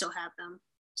mean, I still have them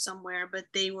somewhere, but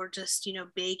they were just,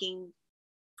 begging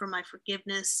for my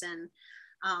forgiveness. And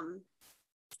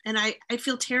I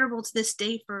feel terrible to this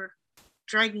day for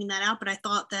dragging that out, but I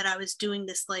thought that I was doing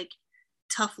this like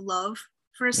tough love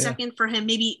for a second for him.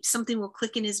 Maybe something will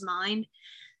click in his mind.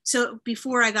 So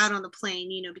before I got on the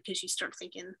plane, because you start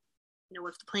thinking,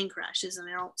 what if the plane crashes and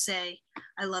I don't say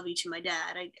I love you to my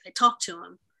dad? I talked to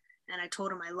him, and I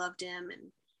told him I loved him,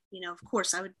 and of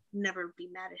course I would never be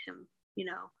mad at him,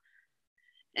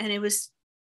 and it was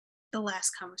the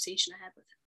last conversation I had with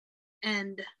him,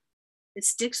 and it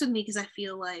sticks with me because I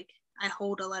feel like I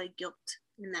hold a lot of guilt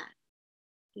in that.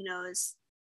 Was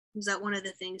that one of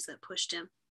the things that pushed him?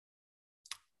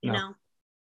 I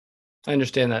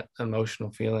understand that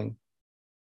emotional feeling,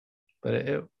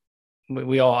 but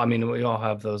we all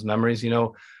have those memories.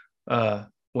 When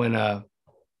the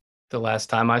last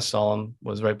time I saw him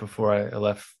was right before I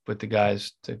left with the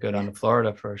guys to go down to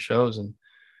Florida for our shows, and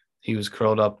he was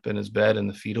curled up in his bed in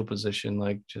the fetal position,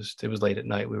 it was late at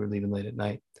night. We were leaving late at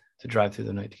night to drive through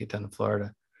the night to get down to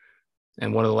Florida.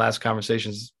 And one of the last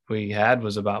conversations we had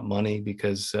was about money,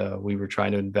 because we were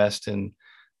trying to invest in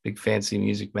big fancy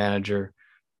music manager,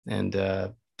 and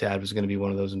Dad was going to be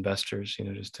one of those investors,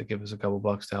 just to give us a couple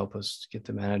bucks to help us get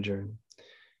the manager. And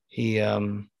he, I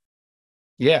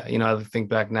think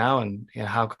back now, and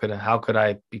how could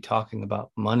I be talking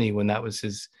about money when that was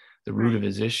the root of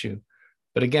his issue?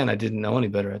 But again, I didn't know any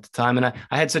better at the time, and I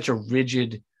had such a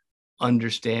rigid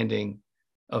understanding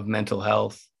of mental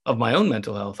health. Of my own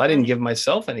mental health. I didn't give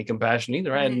myself any compassion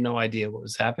either. I had no idea what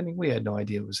was happening. We had no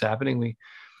idea what was happening.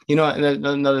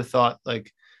 Another thought,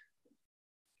 like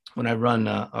when I run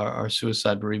our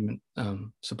suicide bereavement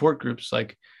support groups,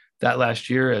 like that last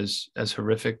year, as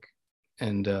horrific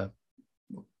and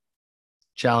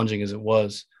challenging as it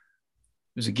was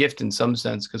a gift in some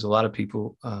sense, because a lot of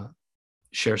people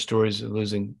share stories of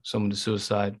losing someone to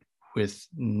suicide with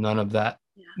none of that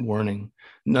warning.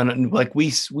 Like we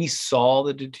saw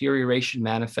the deterioration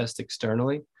manifest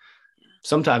externally.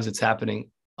 Sometimes it's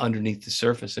happening underneath the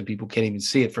surface and people can't even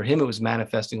see it. For him, it was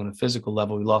manifesting on a physical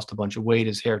level. He lost a bunch of weight.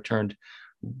 His hair turned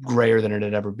grayer than it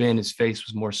had ever been. His face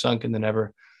was more sunken than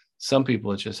ever. Some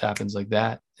people, it just happens like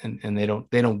that. And they don't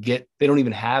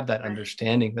even have that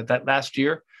understanding that last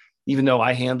year, even though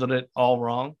I handled it all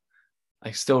wrong,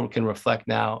 I still can reflect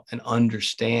now and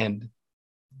understand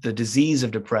the disease of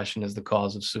depression as the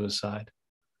cause of suicide.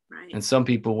 Right. And some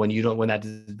people, when that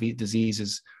disease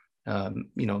is,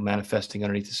 manifesting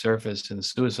underneath the surface and the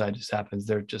suicide just happens,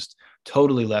 they're just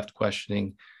totally left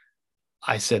questioning,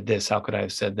 I said this, how could I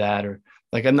have said that? Or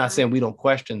like, I'm not saying we don't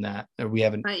question that, or we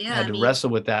haven't had to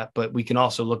wrestle with that, but we can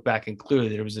also look back and clearly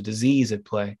there was a disease at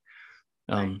play.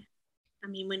 Right. I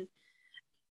mean, when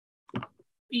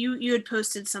you had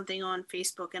posted something on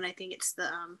Facebook, and I think it's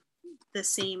the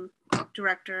same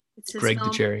director. It's his Greg film.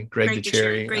 DeCherry. Greg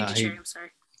DeCherry. I'm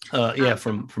sorry.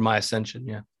 From My Ascension.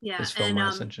 Yeah. Yeah. His film, My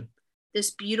Ascension.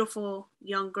 This beautiful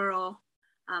young girl.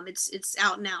 It's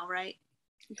out now, right?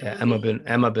 Yeah.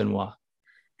 Emma Benoit.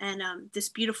 And this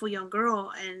beautiful young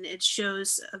girl, and it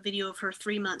shows a video of her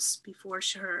 3 months before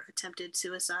her attempted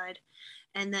suicide,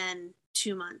 and then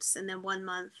 2 months, and then 1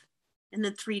 month, and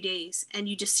then 3 days, and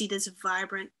you just see this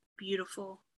vibrant,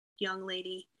 beautiful young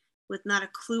lady with not a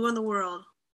clue in the world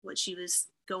what she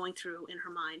was going through in her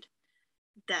mind,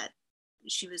 that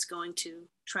she was going to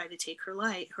try to take her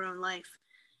own life.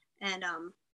 And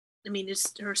I mean,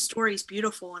 her story is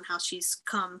beautiful, and how she's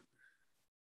come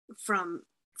from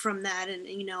that, and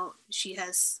she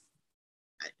has,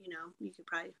 you could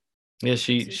probably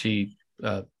she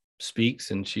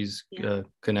speaks, and she's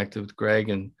connected with Greg,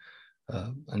 and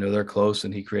I know they're close,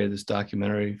 and he created this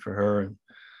documentary for her. And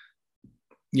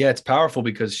yeah, it's powerful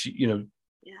because she,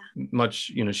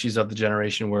 she's of the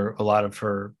generation where a lot of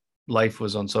her life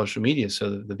was on social media. So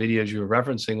the videos you were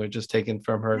referencing were just taken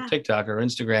from her TikTok or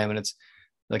Instagram. And it's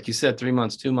like you said, 3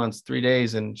 months, 2 months, 3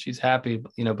 days, and she's happy,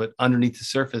 but underneath the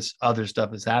surface, other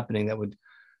stuff is happening that would,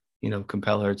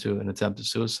 compel her to an attempt at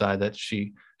suicide that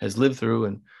she has lived through,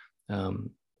 and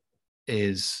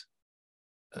is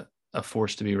a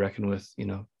force to be reckoned with,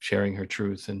 sharing her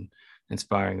truth and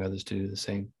inspiring others to do the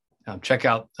same. Check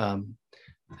out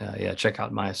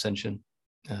My Ascension.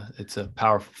 It's a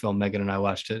powerful film. Megan and I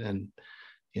watched it, and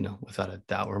without a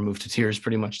doubt, we're moved to tears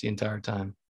pretty much the entire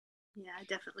time. Yeah, I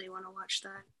definitely want to watch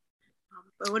that.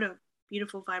 But what a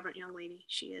beautiful, vibrant young lady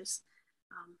she is.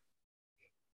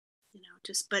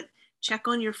 But check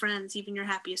on your friends, even your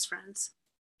happiest friends.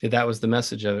 Yeah, that was the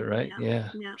message of it, right? Yeah.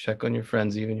 Check on your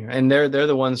friends, and they're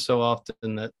the ones so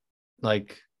often that,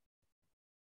 like,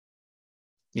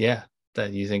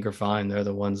 that you think are fine. They're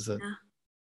the ones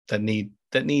that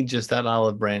need just that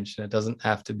olive branch. And it doesn't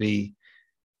have to be.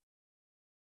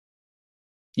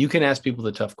 You can ask people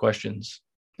the tough questions,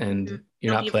 and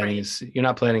you're not planting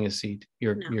a seed.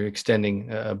 You're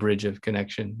extending a bridge of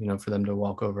connection, for them to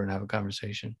walk over and have a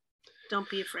conversation. Don't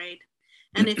be afraid.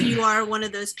 And if you are one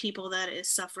of those people that is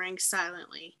suffering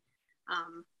silently,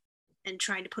 and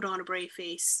trying to put on a brave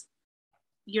face,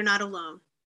 you're not alone.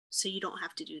 So you don't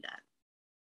have to do that.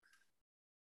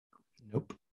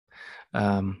 Nope.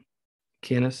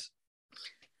 Candace,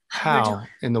 how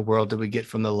in the world did we get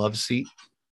from the love seat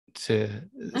to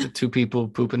the two people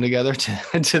pooping together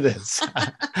to this?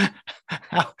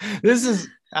 This is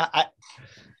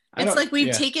it's like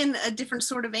we've taken a different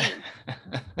sort of aim.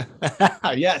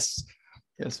 Yes,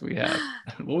 we have.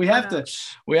 Well, we have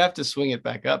to swing it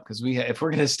back up, because if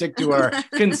we're going to stick to our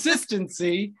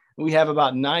consistency, we have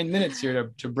about 9 minutes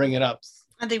here to bring it up.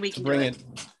 I think we can do it.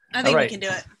 I think we can do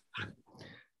it.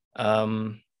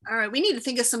 All right, we need to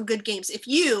think of some good games. If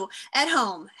you at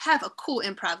home have a cool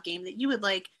improv game that you would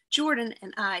like Jordan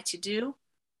and I to do,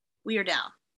 we are down.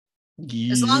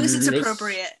 As long as it's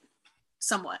appropriate,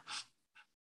 somewhat.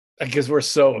 I guess we're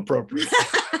so appropriate.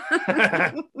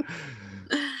 Let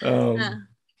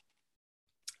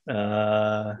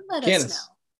Candace. us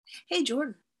know. Hey,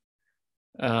 Jordan.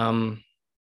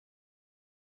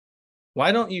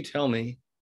 Why don't you tell me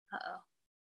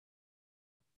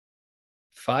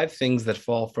 5 things that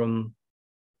fall from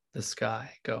the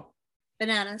sky? Go.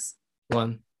 Bananas.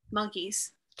 1.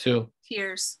 Monkeys. 2.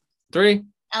 Tears. 3.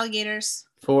 Alligators.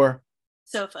 4.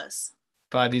 Sofas.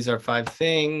 5. These are 5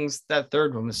 things. That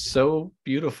third one was so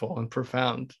beautiful and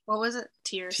profound. What was it?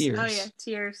 Tears. Oh yeah,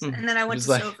 tears. Mm. And then I went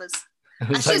to sofas. It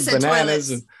was like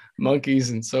bananas and monkeys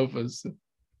and sofas.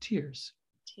 Tears.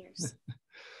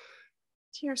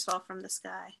 Tears fall from the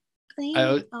sky.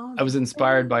 I was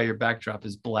inspired by your backdrop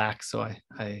is black, so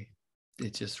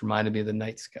it just reminded me of the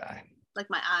night sky. Like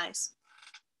my eyes.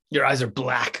 Your eyes are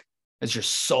black as your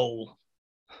soul.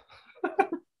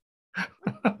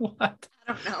 What?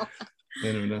 I don't know.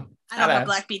 I don't know. I don't have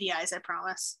black beady eyes, I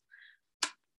promise.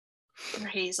 Or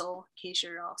hazel, in case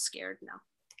you're all scared. No.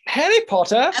 Harry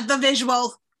Potter. At the visual.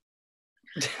 All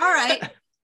right.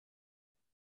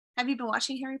 Have you been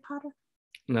watching Harry Potter?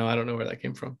 No, I don't know where that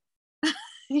came from.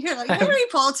 You're like, Harry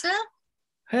Potter.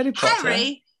 Harry Potter.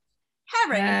 Harry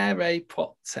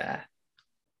Potter.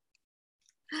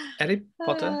 Harry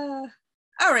Potter.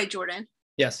 All right, Jordan.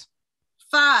 Yes.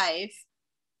 5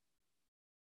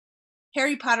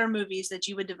 Harry Potter movies that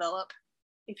you would develop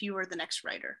if you were the next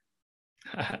writer.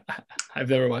 I've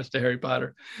never watched a Harry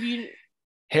Potter. You...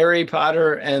 Harry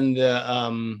Potter and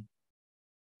the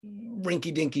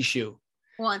Rinky Dinky Shoe.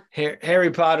 1.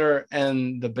 Harry Potter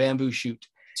and the Bamboo Shoot.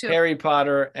 2. Harry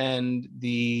Potter and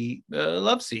the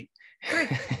Love Seat. 3.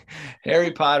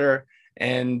 Harry Potter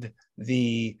and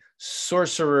the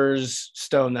Sorcerer's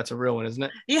Stone. That's a real one, isn't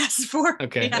it? Yes, 4.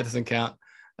 Okay, yeah. That doesn't count.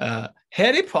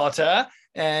 Harry Potter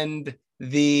and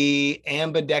the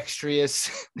ambidextrous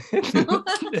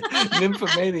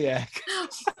nymphomaniac.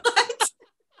 What?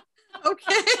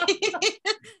 Okay.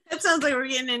 That sounds like we're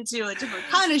getting into a different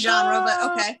kind of genre,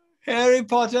 but okay. Harry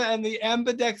Potter and the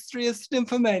ambidextrous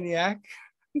nymphomaniac.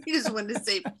 You just wanted to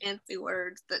say fancy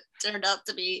words that turned out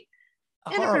to be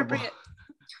horrible. inappropriate.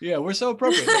 Yeah, we're so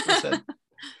appropriate. Like we said.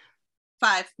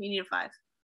 5. You need a 5.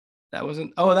 That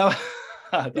wasn't. Oh, that was.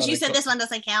 Because you said this one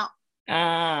doesn't count.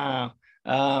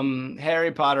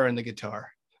 Harry Potter and the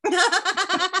guitar.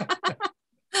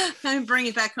 I'm bringing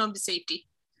it back home to safety.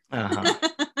 Oh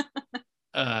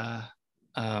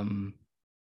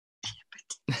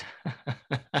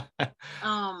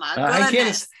my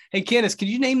goodness. Hey Candace, could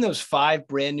you name those 5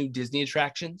 brand new Disney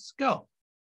attractions? Go.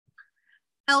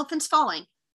 Elephants falling.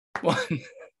 1.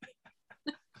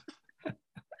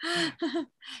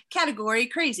 Category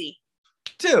crazy.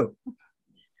 2.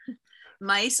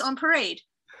 Mice on parade.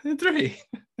 3.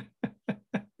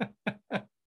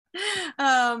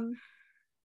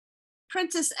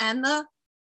 Princess and the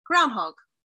Groundhog.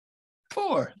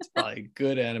 4. It's probably a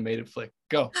good animated flick.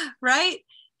 Go. Right?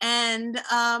 And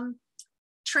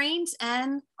trains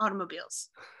and automobiles.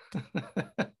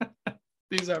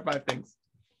 These are 5 things.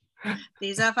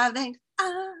 These are 5 things.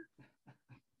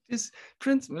 Was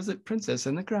it Princess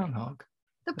and the Groundhog?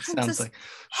 The Princess. Like,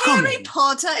 Harry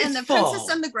Potter and the Princess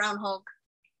and the Groundhog.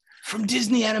 From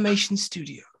Disney Animation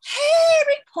Studio.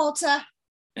 Harry Potter.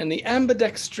 And the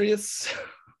ambidextrous.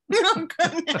 Oh,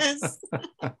 goodness.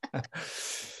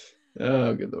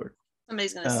 Oh, good Lord.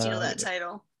 Somebody's going to steal that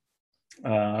title.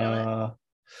 The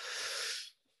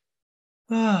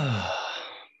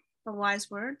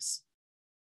wise words.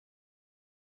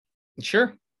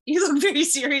 Sure. You look very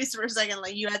serious for a second,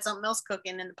 like you had something else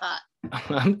cooking in the pot.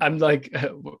 I'm like,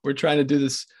 we're trying to do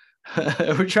this.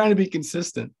 We're trying to be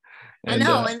consistent. And, I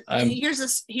know, and here's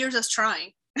us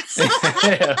trying.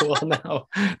 Yeah, well,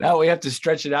 now we have to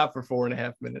stretch it out for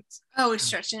 4.5 minutes. Oh, we're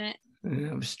stretching it.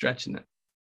 Yeah, I'm stretching it.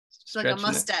 It's like a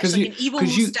mustache, like an evil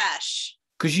mustache.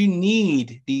 Because you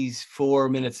need these 4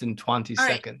 minutes and 20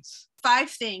 seconds.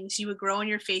 5 things you would grow on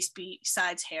your face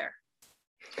besides hair.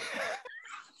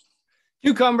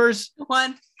 Cucumbers.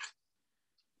 1.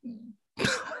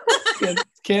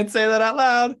 Can't say that out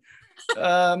loud.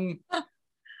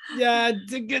 Yeah,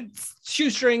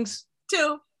 shoestrings.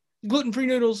 2. Gluten-free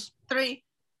noodles. 3.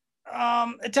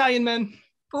 Italian men.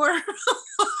 4.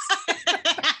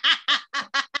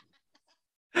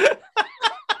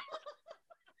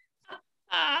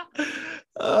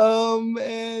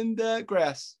 And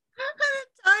grass.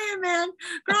 Italian man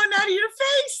growing out of your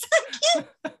face.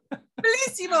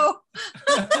 Bellissimo.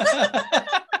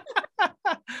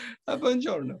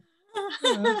 Buongiorno.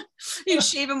 You'd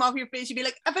shave him off your face. You'd be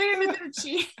like,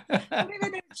 arrivederci.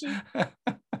 Arrivederci.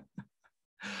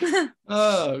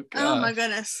 Oh, God. Oh my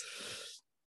goodness.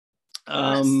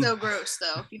 That's so gross,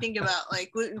 though. If you think about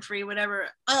like gluten-free, whatever.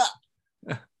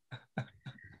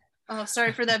 Oh,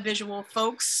 sorry for that visual,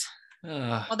 folks.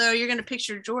 Although you're gonna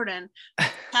picture Jordan,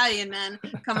 Italian man,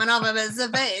 coming off of his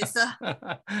face.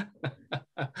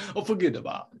 Oh, forget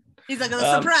about it. He's like the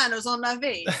Sopranos on my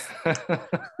face.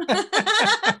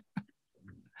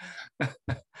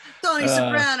 Tony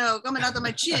Soprano coming out of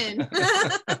my chin.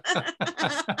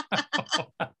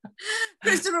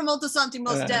 Christopher Moltisanti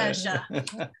mustache.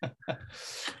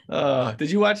 Did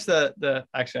you watch the?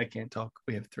 Actually, I can't talk.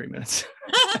 We have 3 minutes.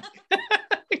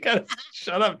 I gotta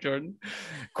shut up, Jordan.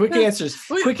 Quick answers,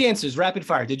 rapid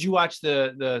fire. Did you watch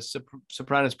the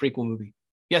Sopranos prequel movie?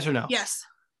 Yes or no? Yes.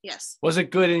 Was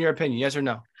it good in your opinion? Yes or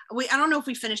no? I don't know if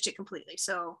we finished it completely,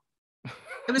 so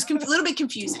it was a little bit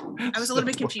confusing. I was a little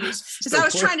bit confused because I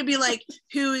was trying to be like,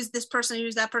 who is this person?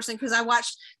 Who's that person? Because I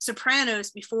watched Sopranos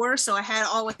before, so I had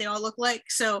what they all look like.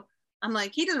 So I'm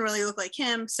like, he doesn't really look like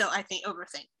him, so I think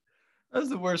overthink. That's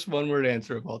the worst one-word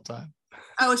answer of all time.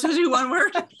 Oh, it's supposed to be one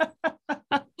word?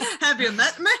 Have you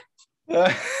met me?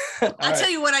 I'll tell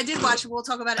you what I did watch, we'll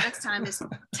talk about it next time, is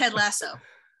Ted Lasso.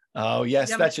 Oh,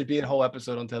 yes, that should be a whole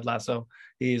episode on Ted Lasso.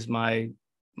 He's my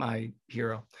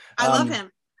hero. I love him.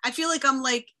 I feel like I'm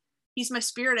like, he's my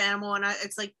spirit animal, and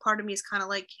it's like part of me is kind of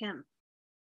like him.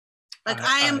 Like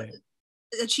I am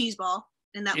a cheese ball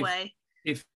in that way.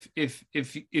 If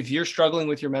you're struggling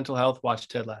with your mental health, watch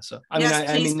Ted Lasso. I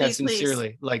mean that sincerely.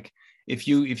 Please. Like if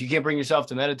you can't bring yourself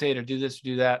to meditate or do this or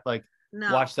do that, like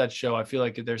watch that show. I feel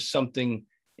like there's something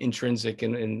intrinsic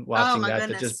in watching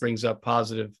that just brings up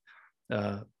positive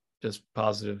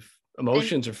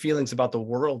emotions or feelings about the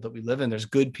world that we live in. There's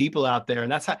good people out there,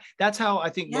 and that's how I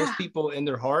think most people in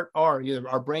their heart are.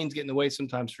 Our brains get in the way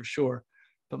sometimes, for sure,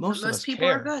 but most of us people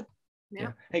care. Are good.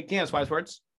 Yeah. Hey, Candace, wise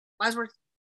words. Wise words.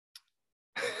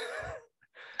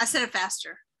 I said it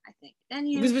faster, I think. Than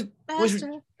you.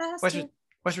 Faster.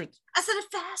 Wise words. I said it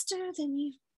faster than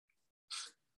you.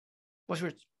 Wise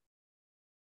words.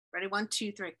 Ready? 1,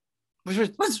 2, 3. Wise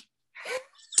words.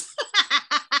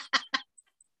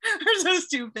 We're so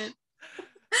stupid.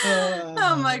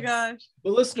 Oh my gosh.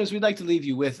 Well, listeners, we'd like to leave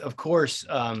you with, of course,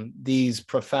 these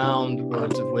profound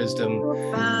words of wisdom.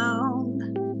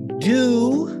 Profound.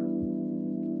 Do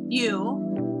you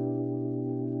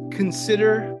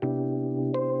consider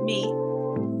me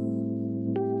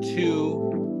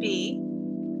to be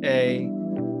a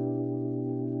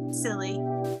silly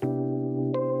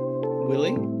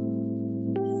Willie?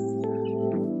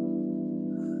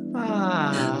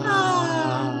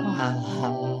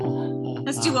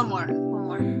 Let's do one more.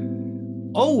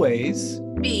 Always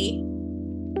be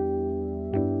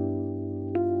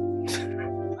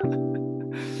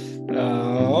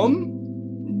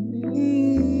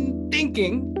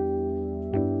thinking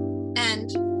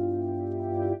and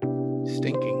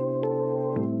stinking.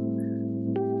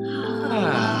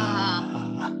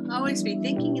 Always be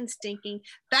thinking and stinking.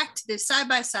 Back to the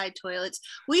side-by-side toilets.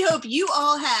 We hope you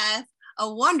all have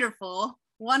a wonderful,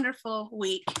 wonderful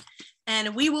week,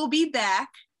 and we will be back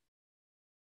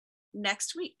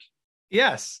next week.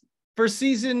 Yes, for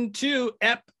season 2,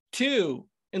 Ep 2,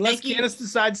 unless Candace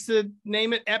decides to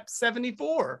name it Ep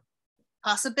 74.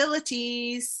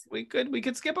 Possibilities. We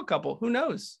could skip a couple. Who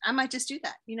knows? I might just do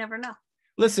that. You never know.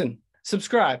 Listen,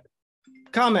 subscribe,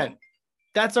 comment.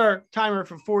 That's our timer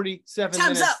for 47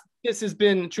 minutes. Time's up. This has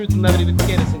been Truth and Levity with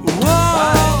Candace.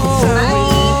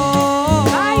 Bye.